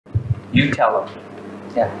You tell them.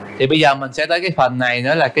 Yeah. Thì bây giờ mình sẽ tới cái phần này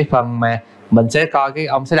nữa là cái phần mà mình sẽ coi cái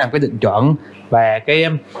ông sẽ làm cái định chuẩn và cái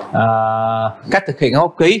cách thực hiện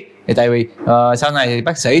hốt ký. Thì tại vì sau này thì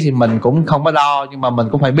bác sĩ thì mình cũng không có đo, nhưng mà mình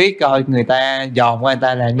cũng phải biết coi người ta dòm của người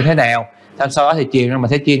ta làm như thế nào. Sau đó thì chiều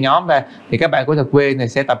mình sẽ chia nhóm ra, thì các bạn của thực viên thì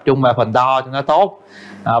sẽ tập trung vào phần đo cho nó tốt,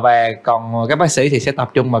 và còn các bác sĩ thì sẽ tập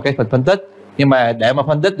trung vào cái phần phân tích. Nhưng mà để mà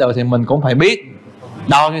phân tích được thì mình cũng phải biết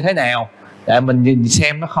đo như thế nào để mình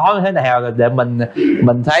xem nó khó như thế nào, để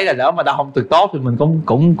mình thấy là lỡ mà đo không được tốt thì mình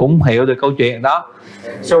cũng hiểu được câu chuyện đó.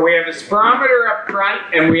 So we have a spirometer up front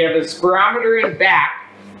and we have a spirometer in back,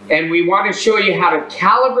 and we want to show you how to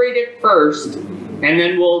calibrate it first, and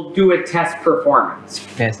then we'll do a test performance.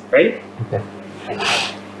 Yes. Right? Okay.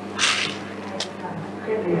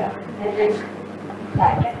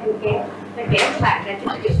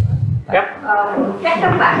 Yep.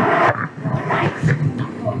 Các bạn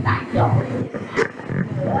tại chỗ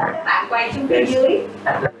các bạn quay xuống phía dưới,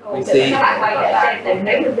 các bạn quay ở trên, tìm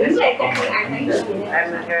nếu mình đứng lên các bạn ăn thấy gì Em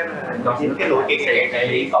còn xin cái lỗi kia cái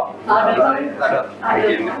lý cộng.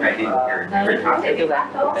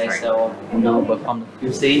 Okay, so we'll perform the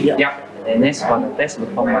QC. Yep. The next one, the test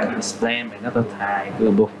performance is planned another time.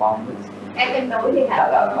 We'll perform it. em trên núi đi hả?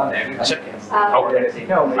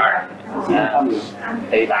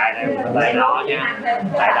 Thì tại đó nha,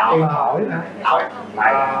 tại đó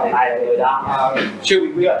tại người đó. Should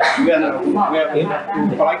we like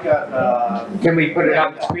can we put it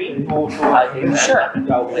on the screen? Sure.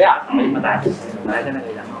 Yeah.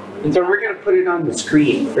 And so we're going to put it on the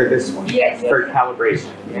screen for this one. Yes. For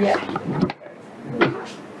calibration. Yeah.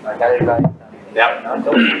 Yep.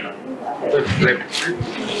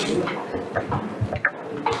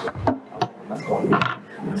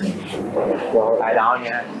 Tại đó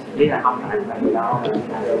nha, ý là không phải là người đó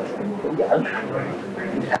hướng dẫn.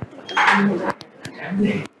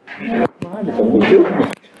 Nói là chuẩn bị trước.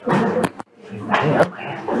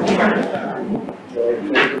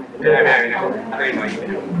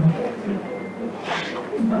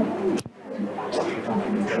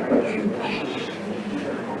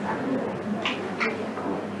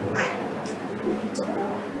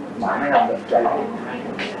 Bạn mới làm được cho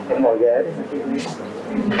em ngồi ghế đi.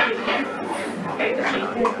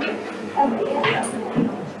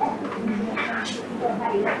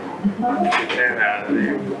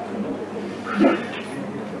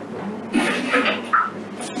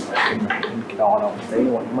 Đo đâu tí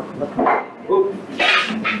luôn mất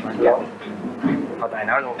thôi tài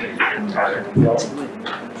nói luôn.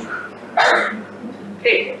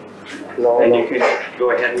 Hey. And you can go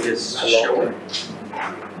ahead and just show it.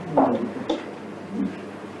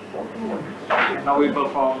 Now we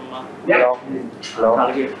perform.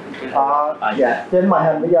 Dạ, trên màn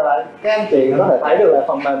hình bây giờ là các anh chị có thể thấy được là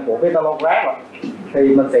phần mềm của PFWConsulting rồi. Thì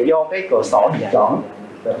mình sẽ vô cái cửa sổ định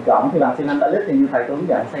chuẩn thì bạn xin anh đã list thì như thầy hướng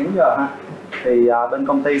dẫn sáng giờ ha. Thì bên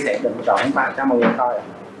công ty sẽ định chuẩn bạn cho mọi người coi.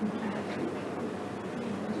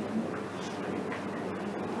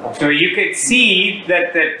 So you could see that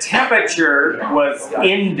the temperature was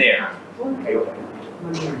in there.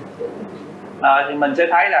 Thì mình sẽ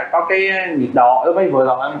thấy là có cái nhiệt độ đối với vừa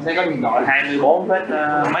rồi mình sẽ có nhiệt độ 24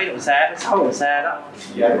 mấy độ C, 6 độ C đó.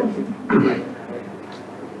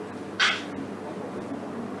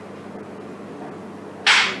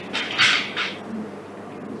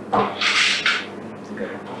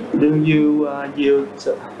 Do you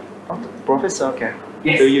use Professor? Okay.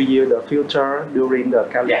 Yes. Do you use the filter during the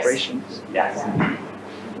calibrations? Yes.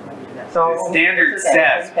 So The standard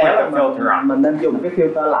says put the filter on. Mình nên dùng cái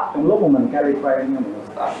filter lọc trong lúc mà mình calibrate nha mọi người.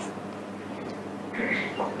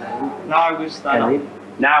 Now we start.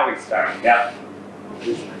 Now we start. Yep.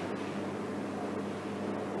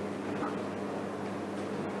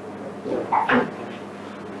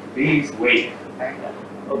 Please wait.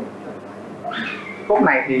 Phút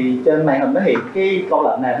này thì trên màn hình nó hiện cái câu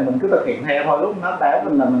lệnh này thì mình cứ thực hiện theo thôi, lúc nó báo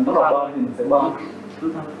mình là mình bắt đầu bơm thì mình sẽ bơm.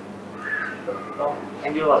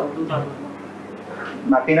 Em vô vào thứ thân.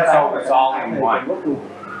 Mà khi nó báo So it's all in one.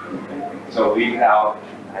 So leave it out.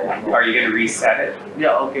 Are you going to reset it?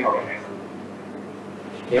 Yeah, okay.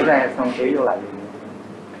 kéo ra xong kéo vô lại,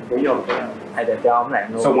 kéo vô cái hay để cho ông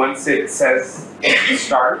làm luôn. So once it says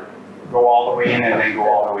start, go all the way in and then go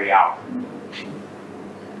all the way out.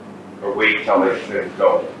 Or wait till it says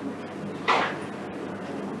go.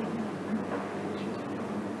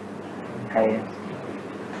 Hay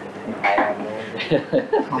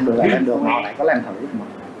không được làm được, họ lại có làm thử mà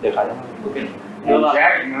được rồi đúng không? And nói check.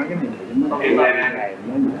 cái mình nó And then này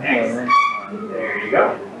nó dễ hơn. there you go.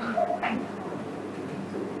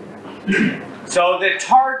 So the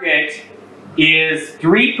target is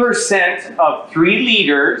 3% of 3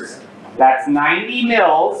 liters That's 90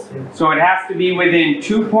 mils, so it has to be within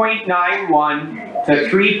 2.91 to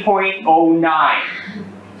 3.09.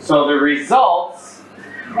 So the results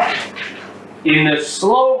in the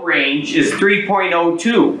slow range is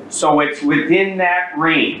 3.02, so it's within that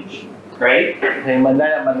range, right? Thì mình đây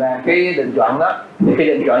là mình làm cái định chuẩn đó. Thì khi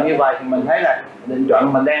định chuẩn như vậy thì mình thấy là định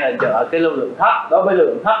chuẩn mình đang là ở cái lưu lượng thấp. Đối với lưu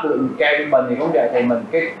lượng thấp, lưu lượng cao trung bình thì cũng vậy. Thì mình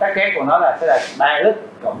cái tác ghét của nó là sẽ là 3 lít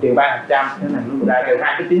cộng trừ 3%, là từ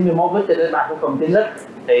 2,91 lít cho đến 3,09 lít.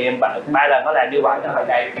 Thì ba lần nó làm như vậy, nó phải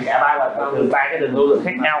chạy cả 3 lần từ 3 cái đường lưu lượng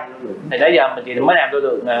khác nhau. Thì nãy giờ mình chỉ mới làm lưu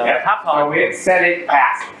lượng thấp thôi. So it said it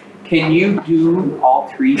passed. Can you do all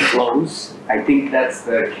 3 flows? I think that's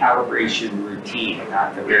the calibration routine, not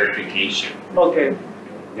the verification. Ok.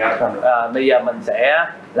 Yeah. Bây giờ mình sẽ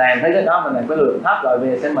làm thấy cái đó mình làm cái lưu lượng thấp rồi,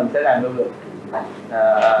 bây giờ mình sẽ làm lưu lượng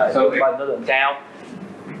bên lưu lượng cao.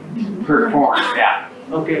 Perform, yeah.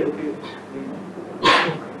 Ok.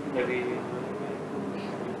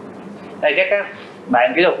 Đây các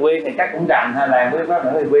bạn kỹ thuật viên thì chắc cũng rành ha, làm với các bạn kỹ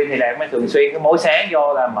thuật viên thì làm mới thường xuyên cái mối sáng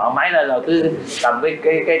vô là mở máy lên rồi cứ cầm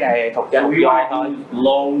cái này thuật chân vô thôi.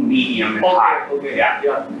 Low, medium, and high. Okay. Yeah.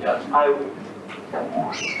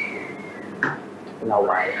 Lâu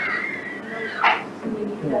vậy.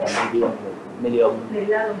 Medium.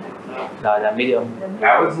 Rồi là medium.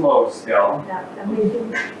 That was low still.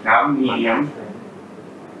 Now medium.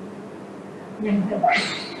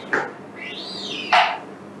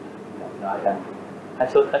 Rồi là hết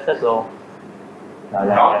sức luôn. Rồi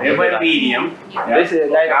là No, it went medium.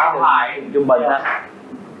 đây là Now high. trung bình ha.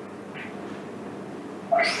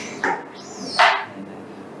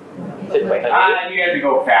 Sức khỏe hơi yếu. You had to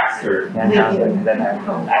go faster.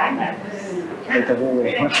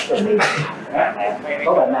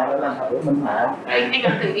 Có bạn nào lên làm thử minh họa? Anh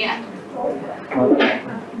làm thử đi ạ.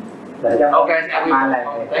 Để cho Ok, mai làm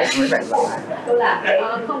mấy bạn lại.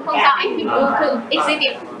 Không sao, anh thì cứ thử exit đi.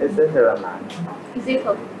 Exit thì làm lại. Exit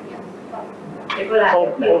không?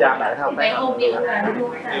 Để cho bạn không? Mấy hôm đi.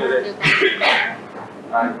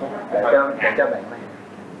 Để cho bạn này.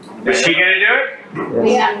 Is she gonna do it?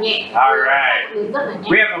 Mình làm nhẹ. All right. Rất là nhẹ.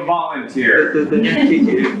 We have a volunteer. Từ nhé chị.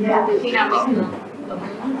 Từ khi nào mình thường?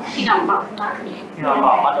 Khi nào bỏ? Khi nào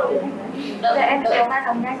bỏ bắt đầu. Đỡ em đỡ mắt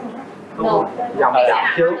không nhách không? Dòng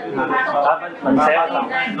trước. Mình sẽ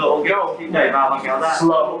Độ kéo chị đẩy vào và kéo ra.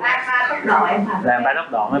 Slow. làm 3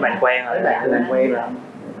 tốc độ mấy bạn quen rồi. Bạn quen rồi.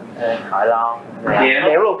 Khỏi lo.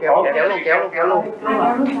 Kéo luôn.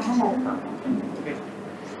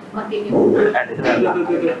 Còn tìm hiểu.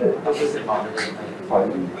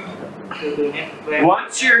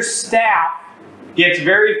 Once your staff gets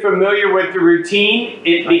very familiar with the routine,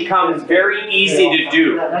 it becomes very easy to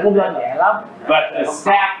do. Nó cũng đơn giản lắm. But the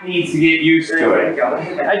staff needs to get used to it.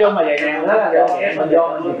 Nói chung là vậy nè, rất là đơn giản. Mình vô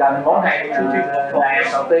mình chỉ cần món này làm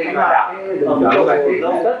đầu tiên là đặt cái đường chuẩn và cái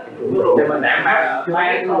công tích. Thì mình đảm bảo là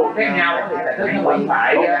 2 lưu lượng khác nhau thì sẽ thức nó vẫn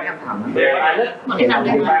phải đều 3 lít,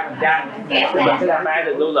 3%. Mình sẽ làm 3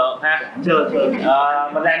 đường lưu lượng ha.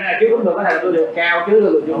 Mình làm cái này trước cũng được, có thể là lưu lượng cao trước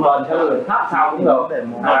lưu lượng trung bình, sau lưu lượng thấp sau cũng được.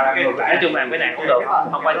 Nói chung làm cái này cũng được,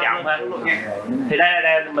 không quan trọng ha. Thì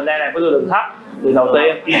đây mình đang làm cái lưu lượng thấp. Từ đầu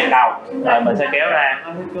tiên đầu rồi mình sẽ kéo ra,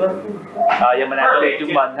 rồi giờ mình làm cái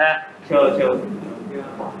trung bình ha.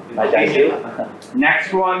 Và chạy xíu.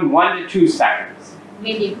 Next one, 1 to 2 seconds.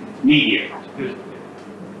 Medium. Medium.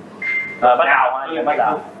 Rồi bắt đầu ha, giờ bắt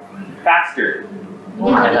đầu. Faster.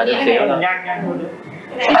 Là chút xíu thôi.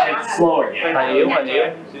 And slow again. Hơi yếu.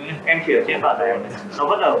 Em chỉ ở trên bàn này. Nó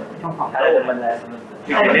bắt đầu trong phòng. Đây là mình là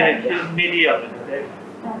Medium.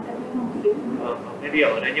 Medium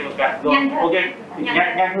ở đây nhưng mà cả rồi. Ok.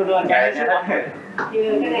 Nhanh hơn luôn.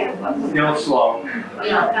 Still slow.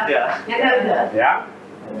 Yeah.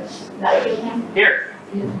 Here.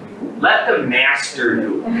 Let the master do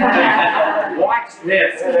it. Watch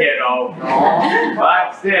this, kiddo.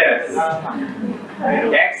 Watch this.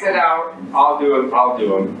 Exit out. I'll do them.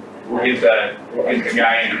 We'll get the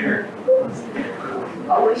guy in here.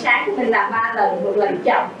 Buổi sáng mình làm 3 lần, một lần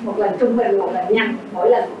chậm, một lần trung bình, một lần nhanh, mỗi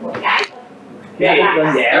lần một cái. Okay, đơn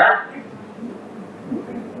giản.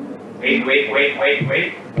 Wait.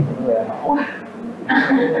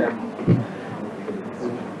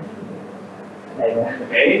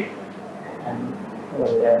 Okay.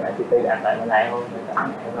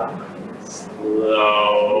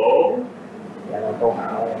 Slow.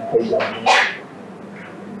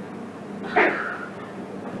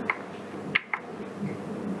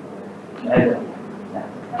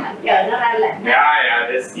 Chờ nó ra lệnh.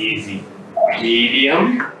 Yeah, this is easy.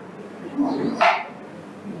 Medium.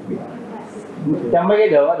 trong mấy cái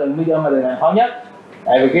đường medium là đường nào khó nhất.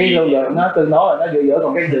 Tại vì cái lưu lượng nó tương đối là nó giữa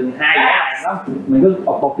còn cái đường 2 dễ làm đó, mình cứ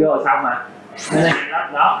bọc vô là xong mà. Nên là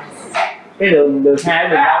đó. Cái đường 2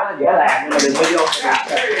 đường đó nó dễ làm nhưng mà đừng có vô khó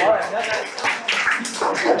làm hết á.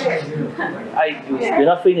 Hey, you're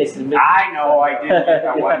not finished. I know I didn't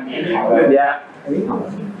know what I mean. Yeah.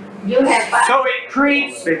 You have So it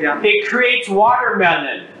creates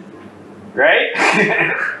watermelon, right?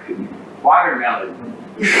 Watermelon.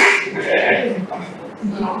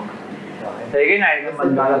 Thì cái này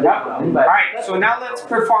mình gọi là gấp lẫn về. Alright, so now let's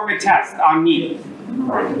perform a test on me.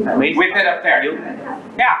 With it up there.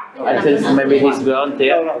 Yeah. I think maybe he's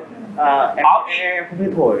volunteer. Em không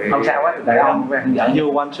biết thổi. Không sao hết, tại ông hướng dẫn.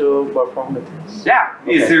 You want to perform the test? Yeah.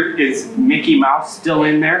 Is Mickey Mouse still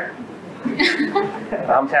in there?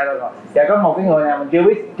 Không sao đâu rồi. Dạ có một cái người nào mình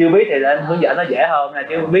chưa biết thì lên hướng dẫn nó dễ hơn nè,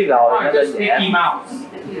 chứ biết rồi nó đơn Just giản. Mickey Mouse.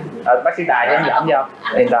 Bác sĩ Tài hướng dẫn cho.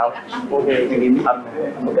 Yên tâm.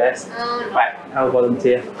 Okay. Right. I'll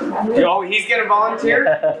volunteer. Oh, he's gonna volunteer?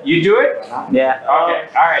 You do it? Yeah. Okay.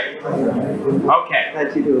 All right. Okay. Là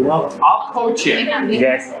chị thử không? I'll coach him.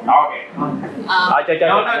 Yes. Okay. Cho.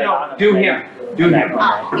 No. Do him. Do him.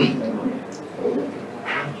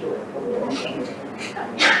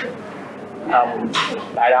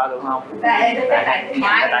 Tại đó đúng không? Tại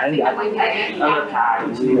hướng dẫn.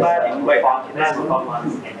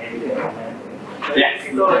 Yes.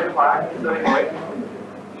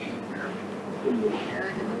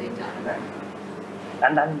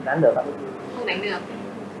 Đánh được không? Không đánh được.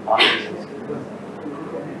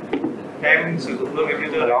 Em sử dụng luôn cái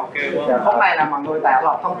filter đó, ok đúng không? Khúc này là mọi người tạo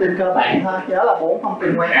lọc thông tin cơ bản thôi, nhớ là 4 thông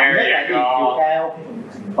tin quan trọng nhất là gì? Chiều cao,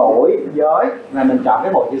 tuổi, giới, là mình chọn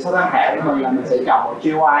cái bộ chỉ số tham khảo của mình là mình sẽ chọn một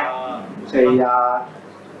GUI. Thì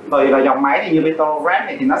tùy vào dòng máy thì như Vitalogram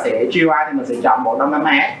này thì nó sẽ GUI thì mình sẽ chọn bộ Đông Nam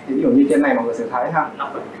Á. Thì ví dụ như trên này mọi người sẽ thấy ha.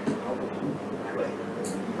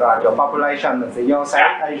 Rồi chỗ population mình sẽ vô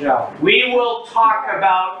South Asia. We will talk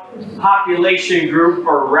about population group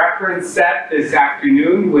or reference set this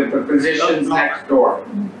afternoon with the physicians next door.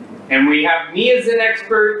 And we have me as an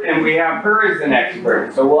expert and we have her as an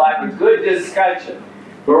expert. So we'll have a good discussion.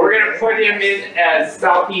 But we're going to put him in as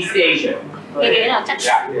Southeast Asian. Cái đấy là chắc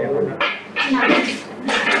chắn.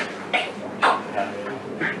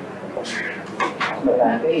 Mình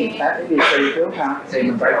làm cái nghiên pháp ABC trước ha. Thì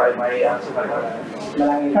mình phải gọi mày Mình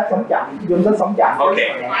làm nghiên pháp sống chậm, dung tích sống chậm. Okay.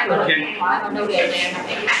 Còn đâu để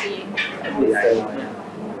ABC.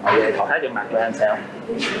 vậy thọ thấy trên mặt là anh sao?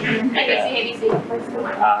 ABC.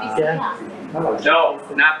 No,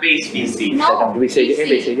 not base BC. Đồng BC với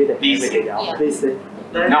FBC chứ được. BC. BC.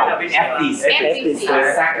 No, FDC. FDC.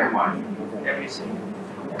 The second one.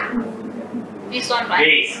 This one, right?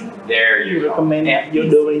 Base. There you go. Recommend you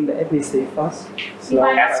doing the FBC first.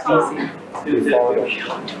 Slow FDC. before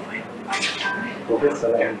Professor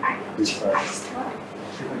Lam first.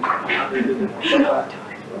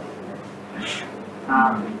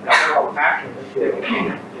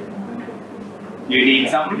 You need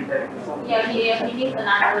something? Yeah, he needs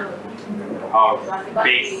another. Oh,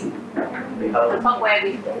 base. Somewhere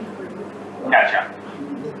with. Gotcha.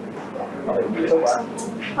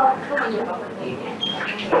 Không có nhiều vào vấn đề.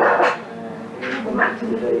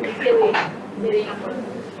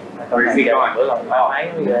 Where's he going? Oh,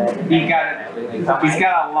 he's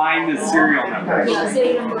got to align the serial number.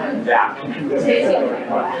 Yeah.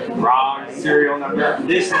 Wrong serial number.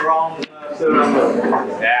 This is wrong serial number.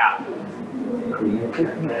 Yeah.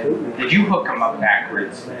 Did you hook him up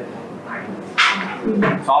backwards?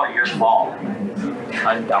 It's all your fault.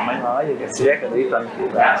 Anh chọn máy mới thì cái xét là đi tên của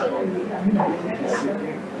cả.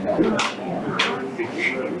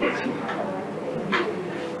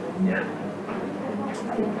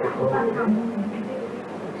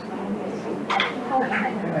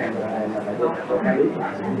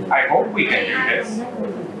 I hope we can do this.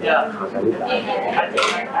 Yeah.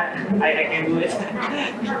 I can do it.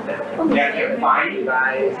 Yeah, you're fine.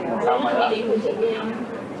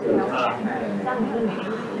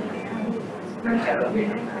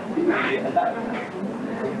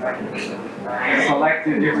 Select a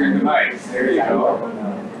different device. There you go.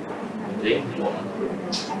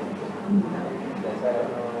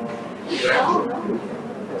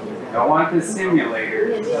 Don't want the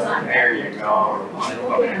simulator. There you go.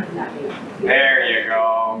 There you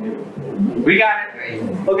go. We got it.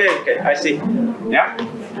 Okay, I see. Yep.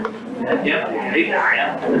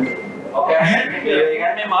 Ok, vì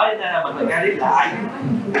cái máy mới nên là mình phải ra clip lại.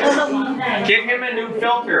 Give him a new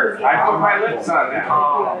filter. I put my lips on that.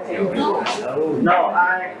 No,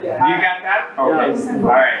 You got that? Okay. All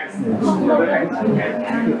right.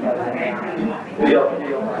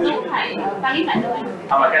 Không phải clip lại thôi.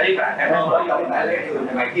 Không mà cái clip lại cái máy mới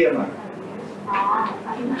này kia mà.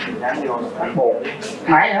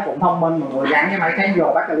 Máy nó cũng thông minh, mà người gắn cái máy khác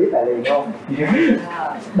vô bắt clip lại liền luôn.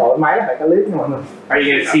 Đổi máy là phải clip nha mọi người. Are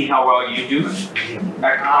you gonna see how well you do?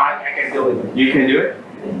 I can do it. You can do it?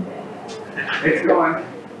 It's going.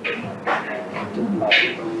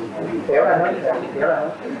 Kéo ra hết, kéo ra hết.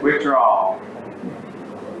 Withdrawal.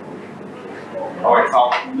 Oh, it's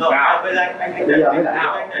all now. Bây giờ mới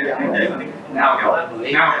là Now go.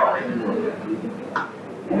 Now go.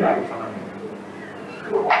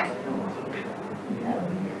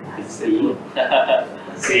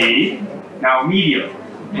 See? Now medium.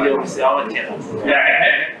 Medium xéo là chẹt.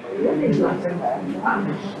 Yeah.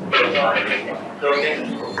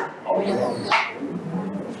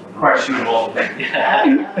 Questionable.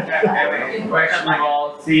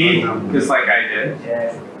 Questionable. See? Just like I did.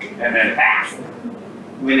 And then fast.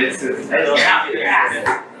 When it's fast.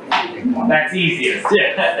 That's easiest.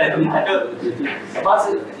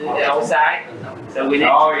 Outside. So we need.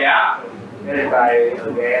 Oh yeah. By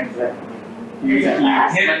again. You hit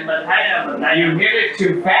it. Mình thấy là mình You hit it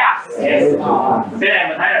too fast. Yes. Thế này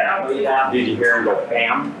mình thấy là nó bị Did you hear him go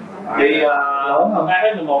bam? thì ta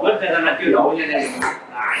thấy 11 lít nên là chưa đủ cho nên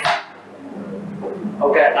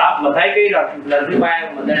ok đó mình thấy cái lần thứ ba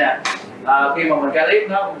của mình đây nè khi mà mình ca clip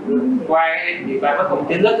nó quay cái gì quay mất cùng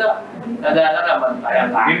 9 lít đó nên đó là mình phải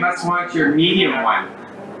làm lại. You must want your medium one.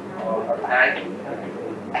 Đấy.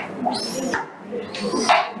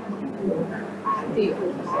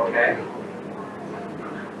 Okay.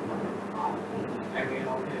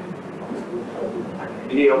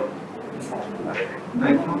 Video.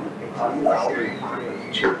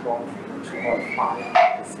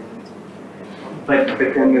 But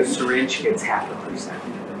then the syringe gets 0.5%.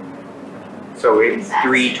 So it's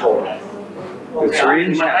 3 total. The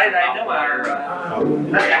syringe Mình thấy đây nếu mà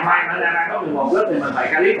nó chẳng may nó đang có 11 lít thì mình phải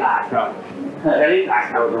ca clip lại. Ca clip lại.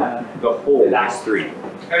 The whole is 3.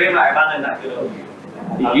 Ca clip lại bao lên lại được.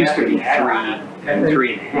 It used to be 3 and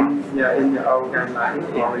 3.5. Yeah, in the old guideline,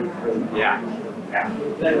 it's only 3. Yeah.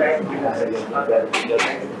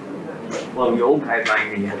 Well, the old guideline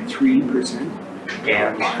they had 3%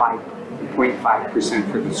 and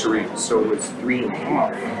 5.5% for the syringe, so it was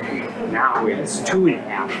 3.5. Now it's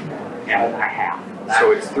 2.5 and a half,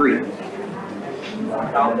 so it's 3.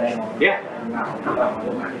 Yeah.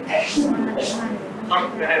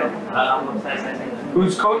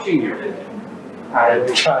 Who's coaching you?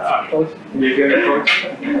 You're good at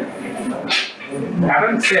coaching? Have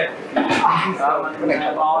him sit.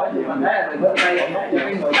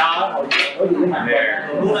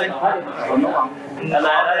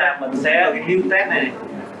 Đó là mình sẽ cái hiếu test này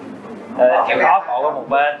chịu khó cổ qua một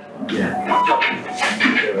bên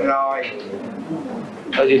Rồi.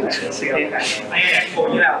 thôi gì anh phụ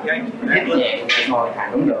như nào cho anh hít nhẹ Ngồi thẳng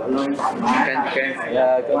đúng dựa luôn, thoải mái. Cái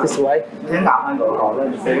sway Thế nào anh gội cổ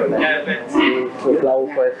lên xíu này. vượt lâu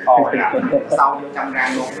quay Sâu vô trong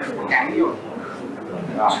răng luôn, cắn vô.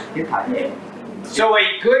 Rồi, hít thở nhẹ. So a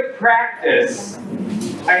good practice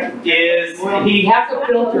is he has a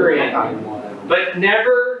filter in, but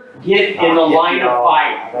never get in the line of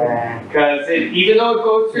fire. Because even though it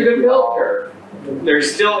goes through the filter,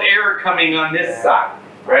 there's still air coming on this side,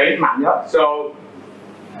 right? So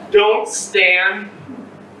don't stand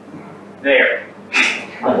there.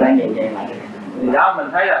 Nhẹ nhàng lại. thì đó mình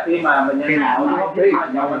thấy là khi mà mình nhân nào nó có khí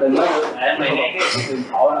nhưng mà đừng có để mình né cái điện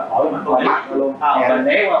thoại là khỏi mà khỏi mặt luôn mình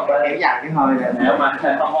né qua bên kéo dài cái hơi này nếu mà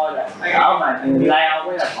không thôi là ở mà lao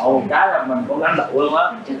với là thụ một cái là mình cũng đánh đựng luôn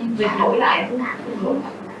á. Cho anh Việt mũi lại,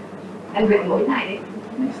 anh Việt mũi lại đi.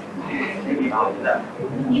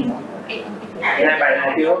 Hai bài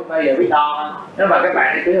này chưa bây giờ biết to nếu mà các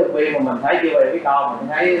bạn đi kỹ thuật viên mà mình thấy chưa bây giờ biết to mình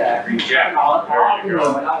thấy là to nó khó cái người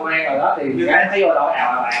mà lâu quen rồi đó thì cái thấy vô đâu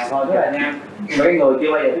ào thôi rất là nhanh nhưng mà cái người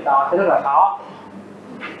chưa bao giờ biết to thì rất là khó.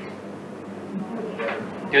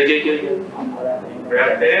 Chưa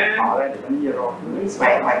họ ra được cái zero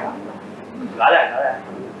khỏe khỏe rõ ràng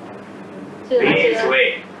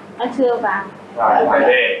Nó chưa vào.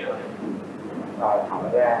 rồi thở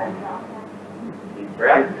ra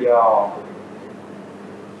breath vô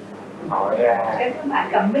thở ra Các bạn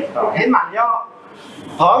cầm mic rồi hít mạnh vô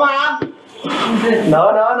thở mà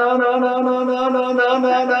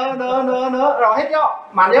nữa rồi hít vô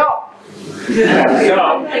mạnh vô.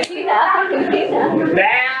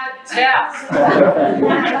 Bad test.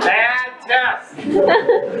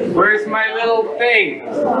 Where's my little thing?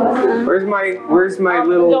 Where's my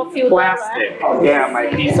little plastic? Yeah, my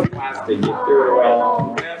piece of plastic. You threw it away.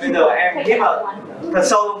 bây giờ em hít vào thật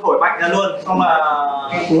sâu trong phổi mạnh ra luôn, xong là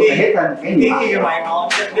khi cái máy nó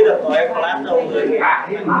biết được rồi em có lát đâu rồi hít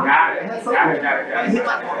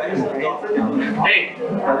mạnh Hey,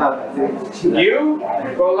 you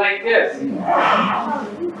go like this.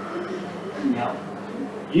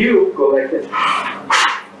 You go like this.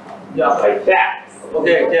 Like that.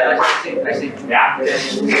 Okay, yeah, I see. Yeah.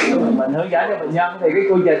 Mình hướng dẫn cho bệnh nhân thì cái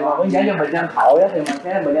quy trình mà hướng dẫn cho bệnh nhân thổi thì mình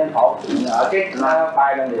sẽ bệnh nhân thổi ở cái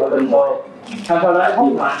bài lần của bình thường. Sau đó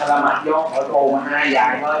hút mạnh là mạnh vô, ở cù mà hai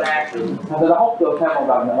dài hơi ra, sau đó hút được thêm một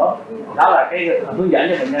lần nữa. Đó là cái hướng dẫn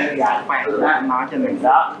cho bệnh nhân dài. Nói cho mình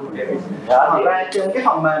Đó. Thật ra trên cái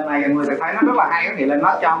phần mềm này người ta thấy nó rất là hay, có nghĩa là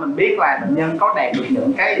nó cho mình biết là bệnh nhân có đạt được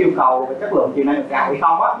những cái yêu cầu về chất lượng chiều nay được hay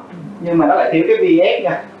không á, nhưng mà nó lại thiếu cái VS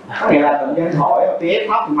nha. Có nghĩa là bệnh nhân hỏi VS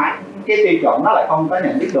thấp thì máy cái tiêu chuẩn nó lại không có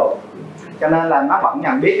nhận biết được, cho nên là nó vẫn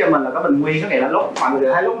nhận biết cho mình là có bình nguyên. Có nghĩa là lúc mọi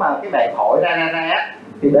người thấy lúc mà cái bạn thổi ra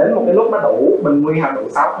thì đến một cái lúc nó đủ bình nguyên hoặc đủ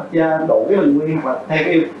 6 hoặc trên đủ cái bình nguyên hoặc là theo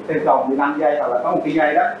cái yêu cầu 15 giây hoặc là có một cái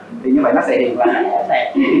giây đó thì như vậy nó sẽ hiện là đạt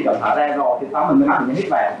cái tiêu chuẩn thở ra rồi thì đó mình mới nói mình hít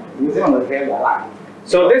vào, như thế mọi người theo dõi lại.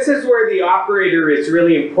 So this is where the operator is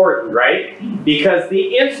really important, right? Because the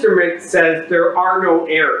instrument says there are no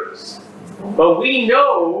errors. But we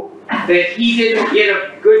know that he didn't get a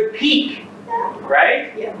good peak,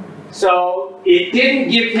 right? Yeah. So it didn't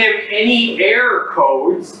give him any error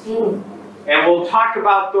codes. And we'll talk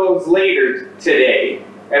about those later today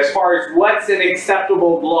as far as what's an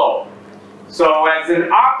acceptable blow. So as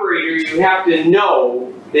an operator, you have to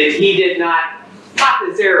know that he did not pop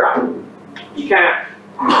his air out. He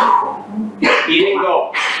didn't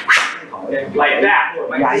go like that.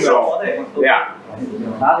 So, yeah.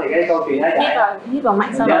 Đó thì cái câu chuyện nó hít vào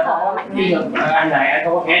mạnh sau đó thở mạnh ngay. anh này anh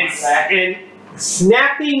không có And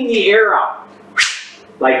snapping the air out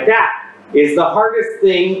like that is the hardest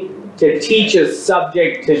thing to teach a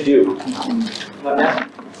subject to do.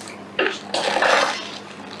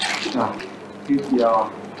 Hít vô,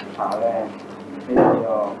 thở ra, hít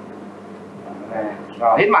vô, thở ra,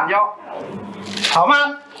 rồi hít mạnh vô, thở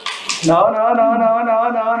mạnh. Nữa,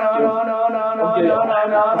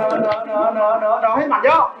 rồi hít mạnh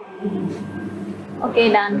vô. Ok,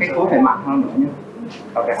 done. Cái cuối phải mạnh hơn nữa nhé.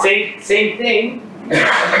 Okay. Same thing.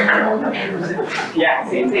 Yeah,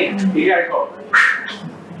 same thing. You gotta go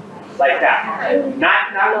like that.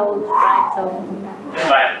 Not Low, right, so.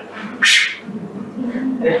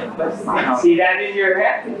 but see that in your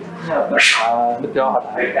head? Được cho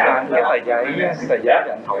Like that. cái tờ giấy để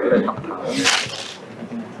anh thổi lên tập thở.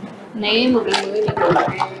 Lấy một cái mới để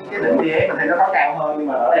Cái đỉnh VS mình thấy nó có cao hơn nhưng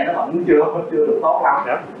mà ở đây nó vẫn chưa được tốt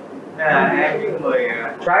lắm. Em những người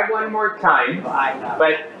Try one more time.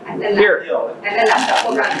 But here. Anh đã làm được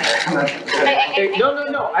không anh?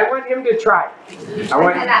 No. I want him to try. I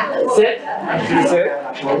want sit. Sit.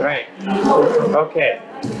 Right. Okay.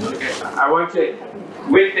 I want you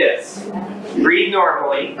with this. Breathe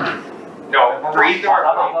normally. No, breathe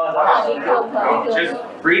normally. No, just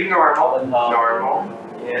breathe normal. Normal.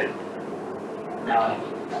 In.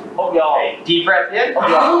 hút vô. Deep breath in. Hút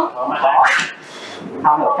vô.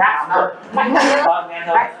 không được cắt nữa. Vâng, nghe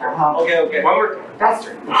thôi. Okay. One more.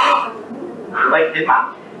 Faster. Lên hít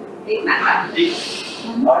mạnh. Hít mạnh vào.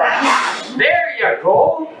 There you go.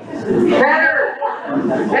 Better.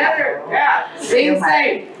 Yeah. Same.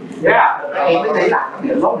 Yeah. Em mới thấy là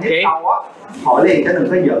lúc hít sâu á, hỏi liền chứ đừng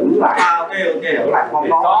có giữ lại. Ok. Giữ lại không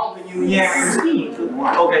có.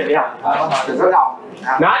 Ok, Yeah. Đừng có gồng.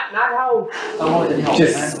 Not how.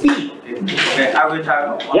 Just speed. Okay, I will try.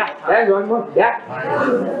 Yeah. That's one more. Yeah.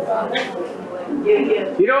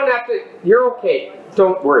 You don't have to. You're okay.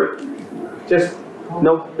 Don't worry. Just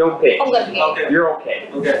don't pay. không cần nghe. Okay. You're okay.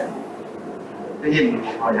 Okay. Cái gì mình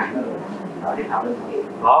hỏi nặng nữa. Rồi hít thở lên.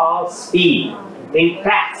 All speed. Think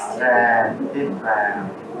fast. Thở ra, hít vào.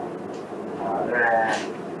 Thở ra.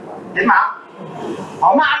 Hít mạnh.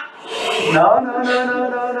 Thở mạnh. Nữa.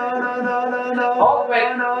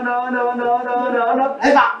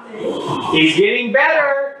 Hít mạnh. He's getting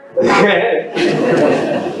better.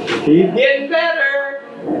 He's getting better.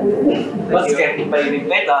 Let's get the baby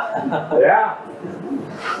better. Yeah.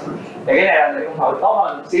 Thì cái này là mình cũng hồi tốt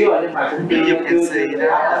hơn một xíu rồi nhưng mà cũng chưa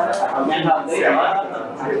nhanh hơn tí nữa.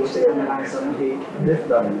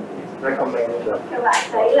 Các bạn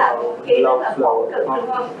thấy là khi nó là phổ cực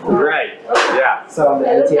đúng không? Right. Yeah. So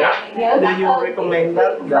the ATF, do you recommend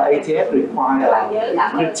that the ATF require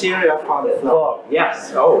criteria for the flow?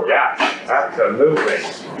 Yes. Oh, yeah. Absolutely.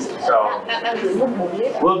 So Đang giữ một 4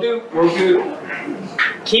 lít. we'll do.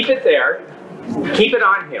 Keep it there. Keep it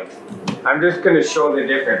on him. I'm just going to show the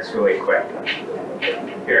difference really quick.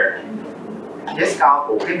 Here. yes score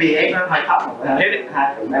của cái BS nó hơi thấp một Hit it.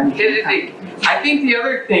 hai tụi em Hit it. I think the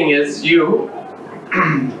other thing is you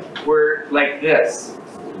were like this.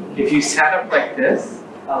 If you sat up like this,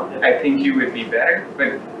 I think you would be better. But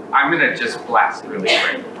I'm gonna just blast really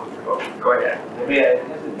quick. Go ahead. Thì bây giờ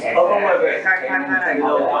Không rồi, khai này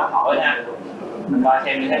rồi. hỏi nha, mình coi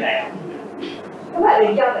xem như thế nào. Các bạn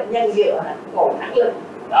đừng cho bệnh nhân dựa ngồi thẳng lưng.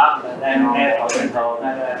 Đó, mình đang nghe hỏi bình thường,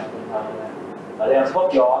 ở đây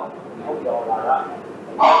hút vô là đó.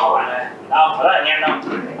 Đó bạn ơi, đó phải rất là nhanh đâu.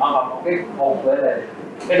 Đó còn một cái là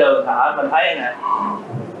cái đường thở mình thấy nè.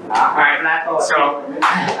 Đó, So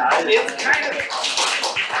it's kind of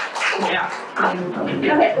yeah.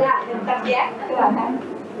 Nó phải làm nên cảm giác các bạn thấy.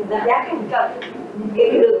 Cảm giác không cần cái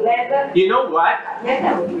đường lên đó. You know what? Nhớ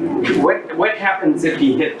là What happens if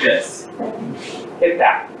you hit this? Hit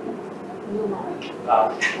that.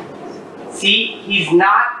 See, he's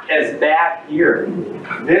not as bad here.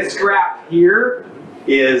 This graph here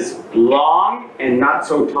is long and not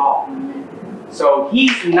so tall. So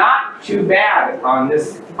he's not too bad on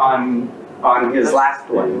this on his last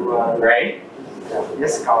one, right?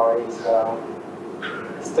 yes score is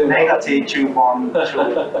still negative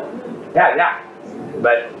 2.2. Yeah.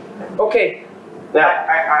 But okay.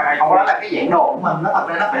 Không có, đó là cái giảng đồ của mình, nó thật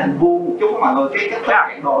ra nó phải hình vuông một chút mọi người, cái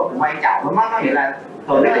giảng đồ cũng quan trọng lắm á, nó nghĩa là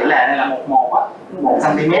thường cái tỷ lệ này là 1:1 á, 1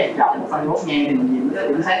 cm rộng 1 cm ngang thì mình nhìn nó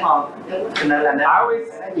chính xác hơn, cho nên là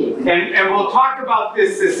And we'll talk about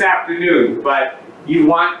this afternoon, but you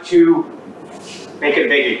want to make it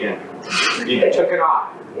big again. You took it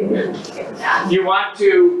off. You want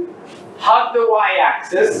to hug the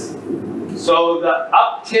y-axis. So the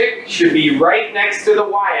uptick should be right next to the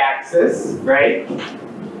y-axis, right?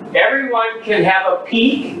 Everyone can have a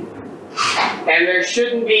peak, and there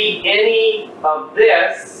shouldn't be any of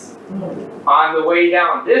this on the way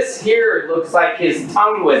down. This here looks like his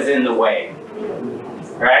tongue was in the way,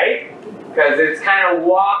 right? Because it's kind of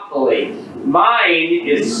waffly. Mine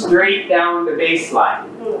is straight down the baseline.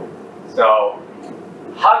 So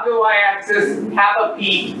hug the y-axis, have a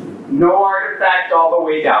peak, no artifact all the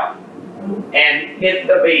way down. And hit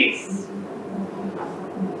the base.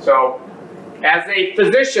 So, as a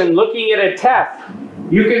physician looking at a test,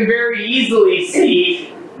 you can very easily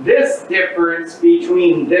see this difference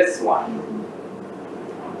between this one.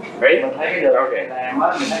 Right? mình thấy cái đường okay. Này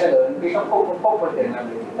mới mình thấy cái đường cái khúc quá trình là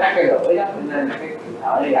mình cắt cái lưỡi đó, cho nên là cái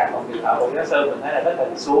thở đi làm còn thở của giáo sư mình thấy là rất là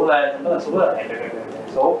xuống lên, rất là xuống rất là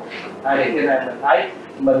xuống. Thì cho nên mình thấy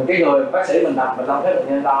cái người bác sĩ mình tập mình không thấy bệnh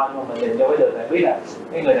nhân to, nhưng mà mình nhìn vô cái đường này biết là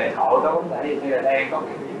cái người này thổi có vấn đề gì, hay là đang có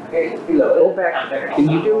cái lưỡi nằm trên cái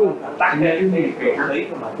tắt cái lý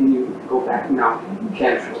của mình. Go back now.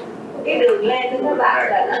 cái đường lên đó các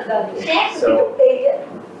bạn là nó gần sát cái trục ti á,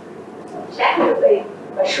 sát cái trục ti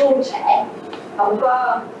và suôn sẻ, không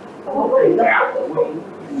có bị lấp.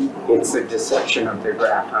 It's a deception of the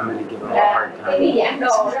graph. I'm going to give him a hard Cái time. giảng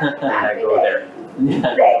đồ đó And I go there.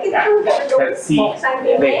 để cái thứ Because see,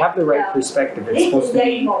 they have the right perspective. It's supposed to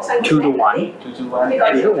be 2 to 1.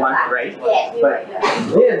 2 to 1, right? But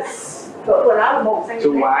this của nó là 1 to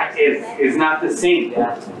y is not the same.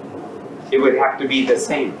 It would have to be the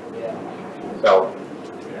same. So,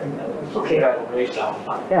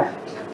 Yeah.